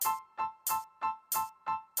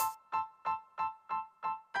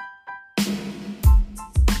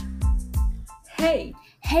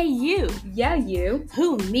Hey, you. Yeah, you.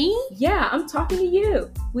 Who, me? Yeah, I'm talking to you.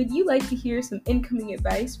 Would you like to hear some incoming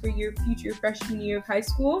advice for your future freshman year of high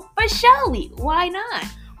school? But surely, why not?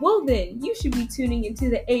 Well then, you should be tuning into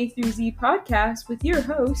the A through Z podcast with your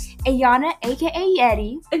hosts, Ayana, aka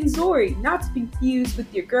Yeti, and Zori, not to be confused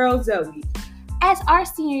with your girl Zoe. As our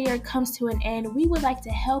senior year comes to an end, we would like to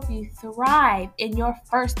help you thrive in your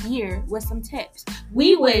first year with some tips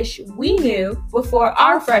We wish we knew before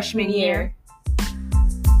our freshman year.